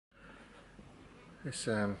It's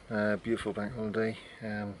a beautiful bank holiday,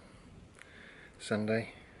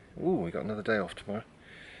 Sunday. Ooh, we got another day off tomorrow.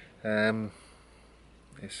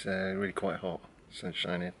 It's really quite hot, sun's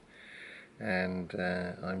shining, and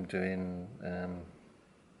I'm doing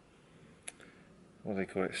what do they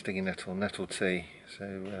call it? Stinging nettle tea.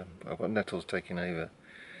 So I've got nettles taking over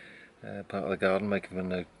part of the garden, making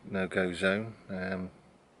them a no-go zone.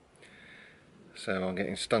 So I'm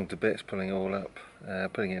getting stung to bits, pulling it all up,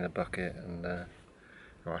 putting it in a bucket, and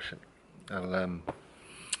I'll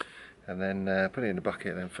and then put it in a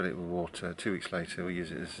bucket, then fill it with water. 2 weeks later we'll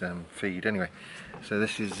use it as feed. Anyway, so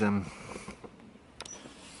this is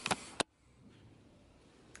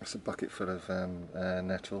it's a bucket full of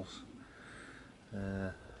nettles,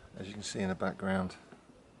 as you can see in the background.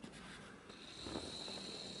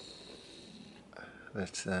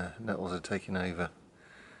 That nettles are taking over,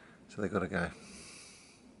 so they've got to go.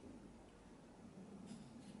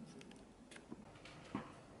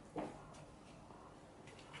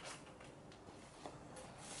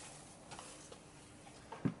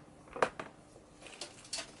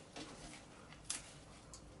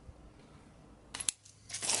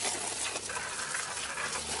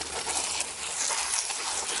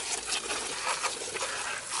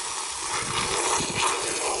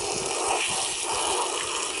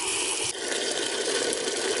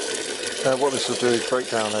 What this will do is break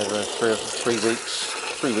down over 3 weeks,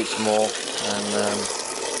 3 weeks more,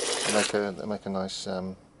 and make a nice.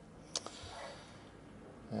 Oh,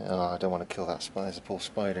 I don't want to kill that spider. There's a poor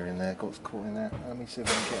spider in there. Got caught in there. Let me see if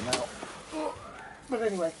I can get him out. But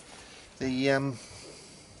anyway, the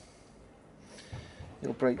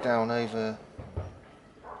it'll break down over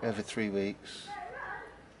 3 weeks,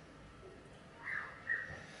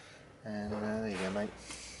 and there you go, mate.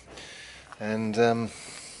 And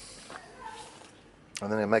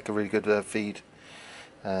then it'll make a really good feed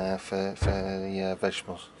for the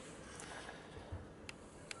vegetables.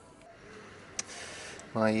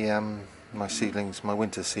 My seedlings, my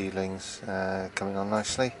winter seedlings, coming on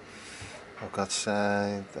nicely. I've got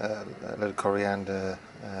a little coriander,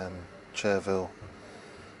 chervil,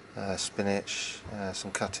 spinach, some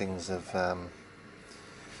cuttings of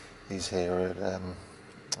these here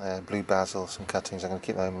blue basil, some cuttings. I'm going to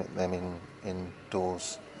keep them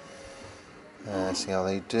indoors. See how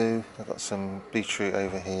they do. I've got some beetroot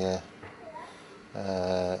over here.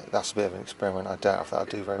 That's a bit of an experiment. I doubt if that'll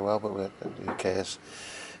do very well, but who cares?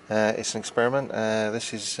 It's an experiment.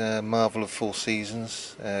 This is Marvel of Four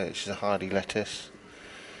Seasons, which is a hardy lettuce.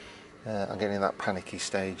 I'm getting in that panicky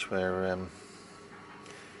stage where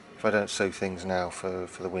if I don't sow things now for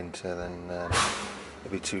the winter, then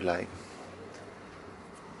it'll be too late.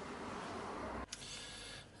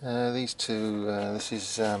 These two, this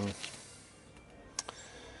is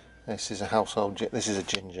a household. This is a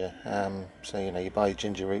ginger. So you buy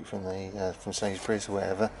ginger root from Sainsbury's or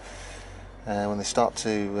whatever. When they start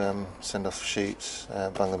to send off shoots,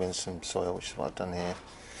 bung them in some soil, which is what I've done here.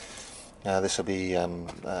 This will be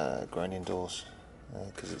grown indoors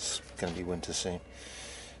because it's going to be winter soon.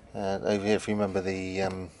 Over here, if you remember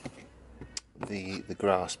the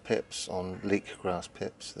grass pips, leek grass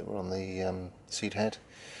pips that were on the seed head,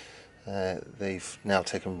 they've now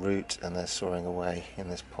taken root and they're soaring away in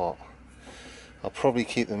this pot. I'll probably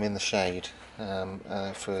keep them in the shade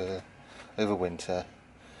for over winter,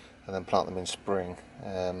 and then plant them in spring,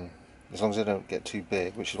 as long as they don't get too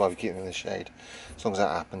big, which is why we keep them in the shade. As long as that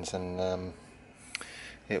happens, and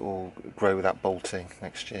it will grow without bolting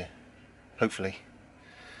next year, hopefully.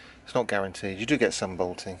 It's not guaranteed. You do get some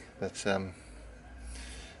bolting, but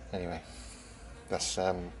anyway, that's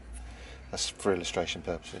for illustration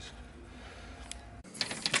purposes.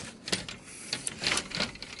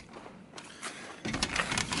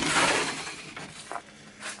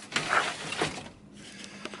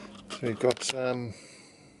 So we've got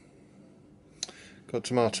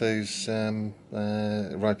tomatoes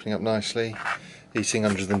ripening up nicely, eating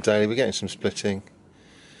under them daily. We're getting some splitting.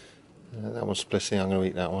 That one's splitting. I'm going to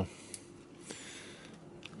eat that one.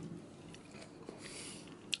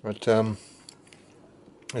 But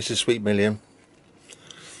this is sweet million.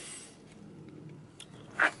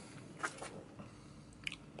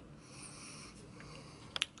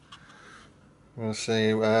 We'll see.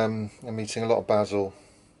 I'm eating a lot of basil,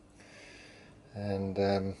 and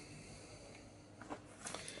that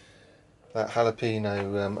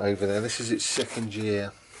jalapeno over there. This is its 2nd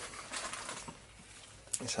year.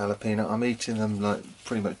 This jalapeno. I'm eating them like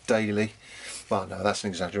pretty much daily. Well, no, that's an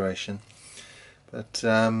exaggeration, but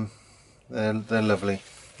they're lovely,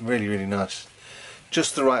 really nice.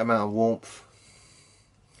 Just the right amount of warmth,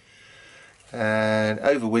 and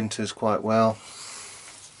overwinters quite well.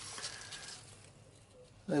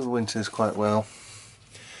 overwinters quite well.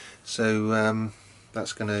 So I think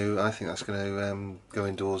that's going to go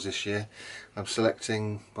indoors this year. I'm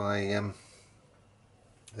selecting by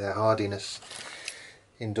their hardiness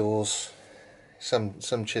indoors.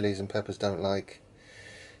 Some chilies and peppers don't like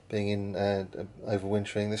being in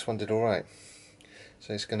overwintering. This one did all right.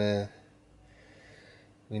 So it's gonna,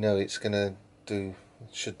 we know it's gonna do,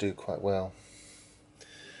 should do quite well.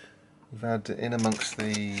 We've had in amongst the,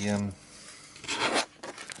 I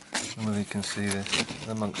don't know whether you can see this,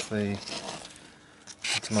 amongst the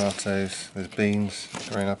tomatoes, there's beans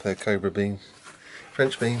growing up there, cobra beans,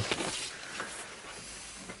 French beans.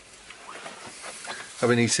 I've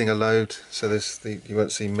been eating a load, so you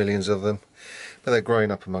won't see millions of them, but they're growing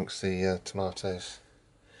up amongst the tomatoes.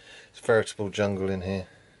 It's a veritable jungle in here.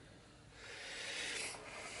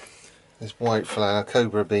 This white flower,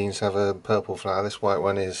 cobra beans have a purple flower. This white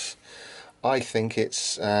one is, I think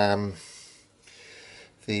it's the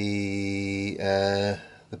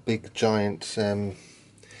big giant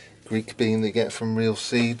Greek bean they get from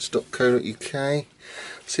realseeds.co.uk.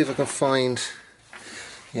 See if I can find,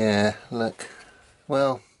 yeah, look,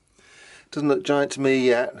 well, it doesn't look giant to me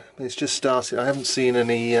yet, but it's just started. I haven't seen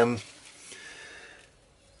any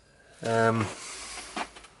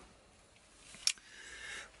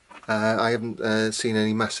seen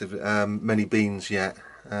any massive many beans yet.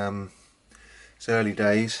 It's early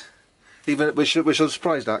days, even which I'm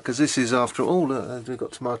surprised at, because this is, after all, look, we've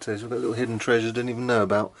got tomatoes, we've got little hidden treasures I didn't even know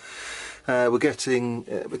about. We're getting,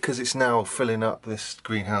 because it's now filling up this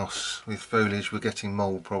greenhouse with foliage, we're getting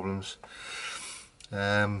mould problems.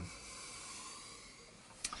 But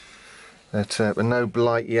no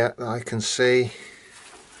blight yet that I can see.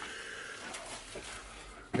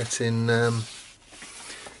 Getting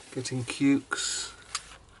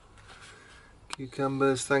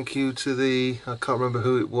cucumbers. Thank you to the, I can't remember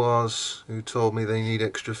who it was who told me they need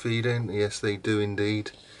extra feeding. Yes, they do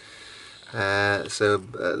indeed. So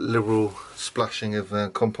a liberal splashing of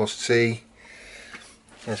compost tea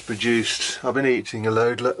has produced. I've been eating a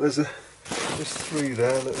load. Look, there's 3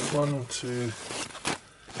 there. Look, 1, 2,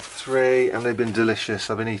 3, and they've been delicious.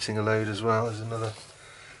 I've been eating a load as well. There's another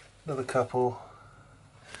couple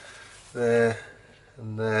there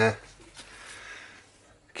and there.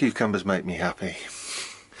 Cucumbers make me happy.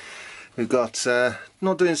 We've got,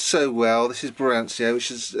 not doing so well, this is Barantia,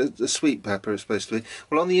 which is a sweet pepper, it's supposed to be.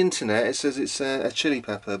 Well, on the internet it says it's a chili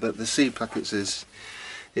pepper, but the seed packet says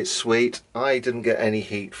it's sweet. I didn't get any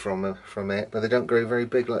heat from it, but they don't grow very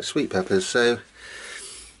big like sweet peppers, so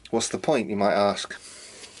what's the point, you might ask?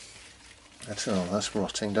 That's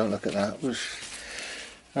rotting, don't look at that.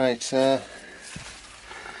 Right, so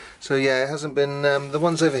yeah, it hasn't been, the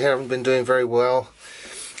ones over here haven't been doing very well.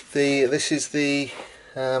 This is the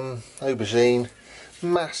aubergine,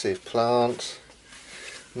 massive plant,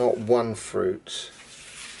 not one fruit.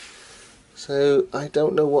 So I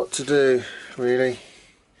don't know what to do, really.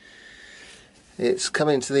 It's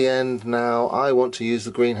coming to the end now. I want to use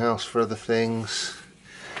the greenhouse for other things,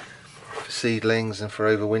 for seedlings and for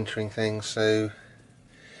overwintering things, so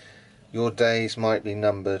your days might be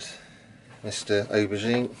numbered, Mr.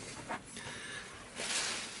 Aubergine.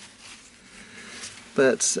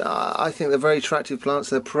 But I think they're very attractive plants.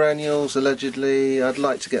 They're perennials, allegedly. I'd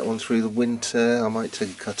like to get one through the winter. I might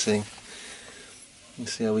take a cutting and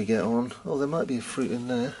see how we get on. Oh, there might be a fruit in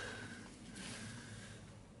there.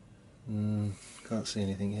 Can't see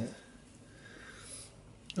anything yet.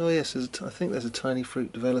 Oh yes, I think there's a tiny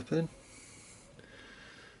fruit developing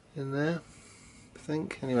in there, I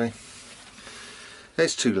think. Anyway,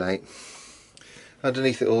 it's too late.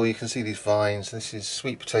 Underneath it all you can see these vines. This is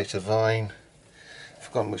sweet potato vine. I've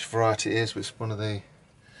forgotten which variety it is, but it's one of the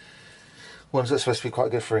ones that's supposed to be quite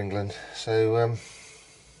good for England. So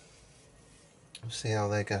we'll see how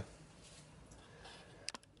they go.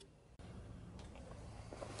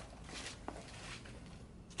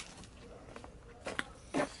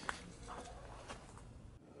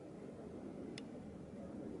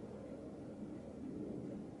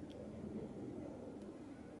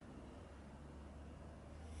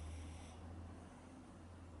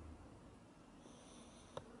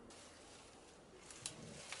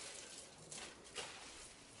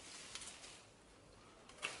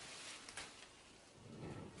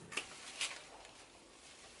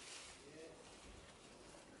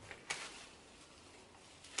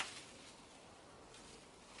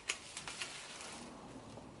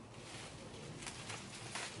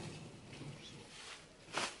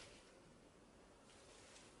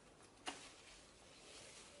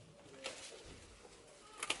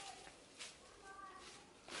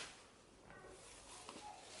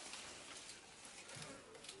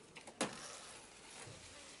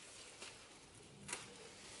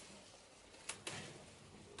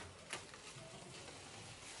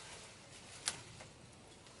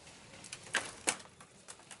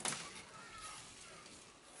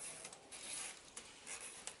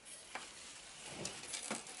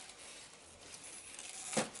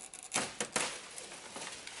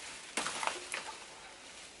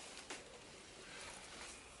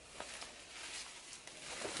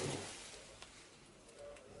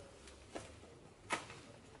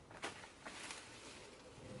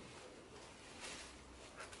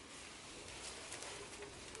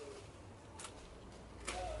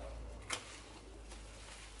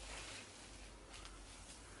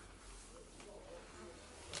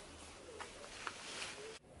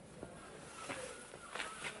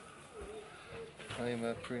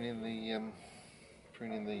 I'm pruning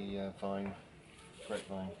the vine,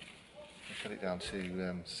 grapevine. I cut it down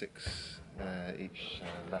to 6 each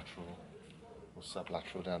lateral or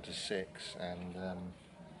sublateral down to 6, and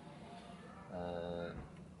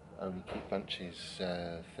only keep bunches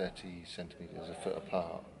 30 centimetres, a foot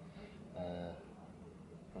apart.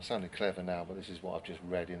 I'm sounding clever now, but this is what I've just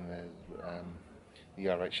read in the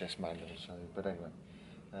RHS manual. So, but anyway,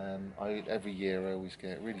 every year I always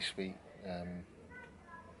get really sweet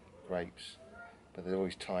grapes, but they're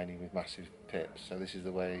always tiny with massive pips. So this is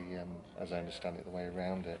the way, as I understand it, the way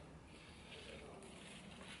around it.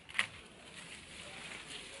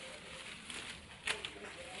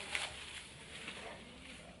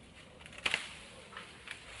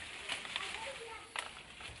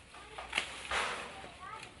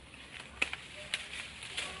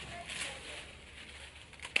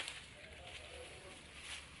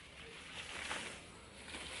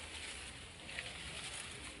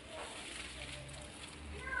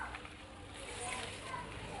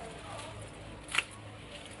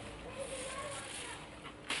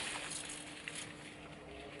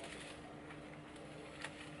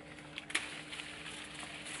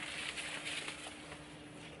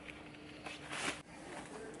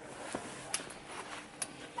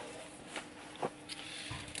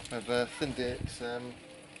 I've thinned it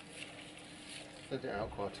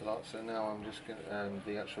out quite a lot, so now I'm just going to,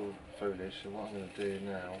 the actual foliage, so what I'm going to do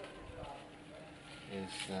now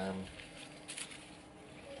is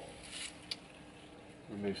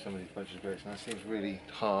remove some of these bunches of grapes. Now it seems really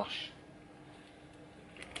harsh.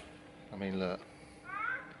 I mean, look,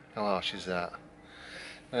 how harsh is that?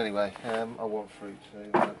 Anyway, I want fruit,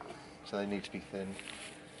 so they need to be thinned.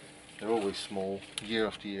 They're always small, year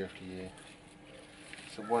after year after year.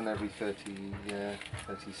 So one every 30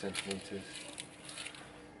 centimetres.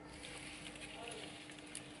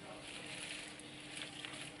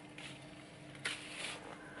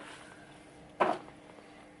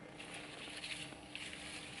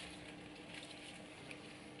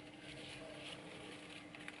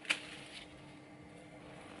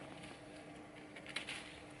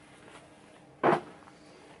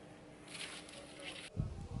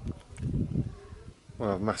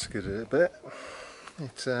 Well, I've massacred it a bit.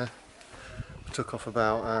 It took off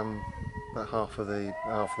about half of the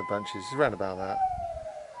bunches, around about that.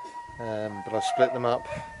 But I've split them up.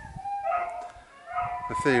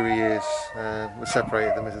 The theory is, we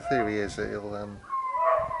separated them. The theory is that it'll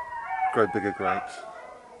grow bigger grapes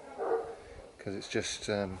because it's just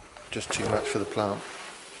too much for the plant.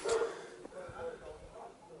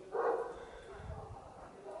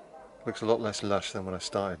 Looks a lot less lush than when I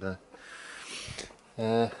started though.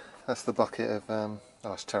 That's the bucket of,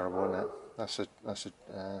 oh, it's terrible, isn't it? That's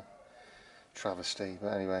a travesty,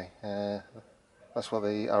 but anyway, that's what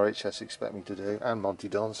the RHS expect me to do, and Monty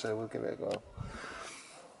Don, so we'll give it a go.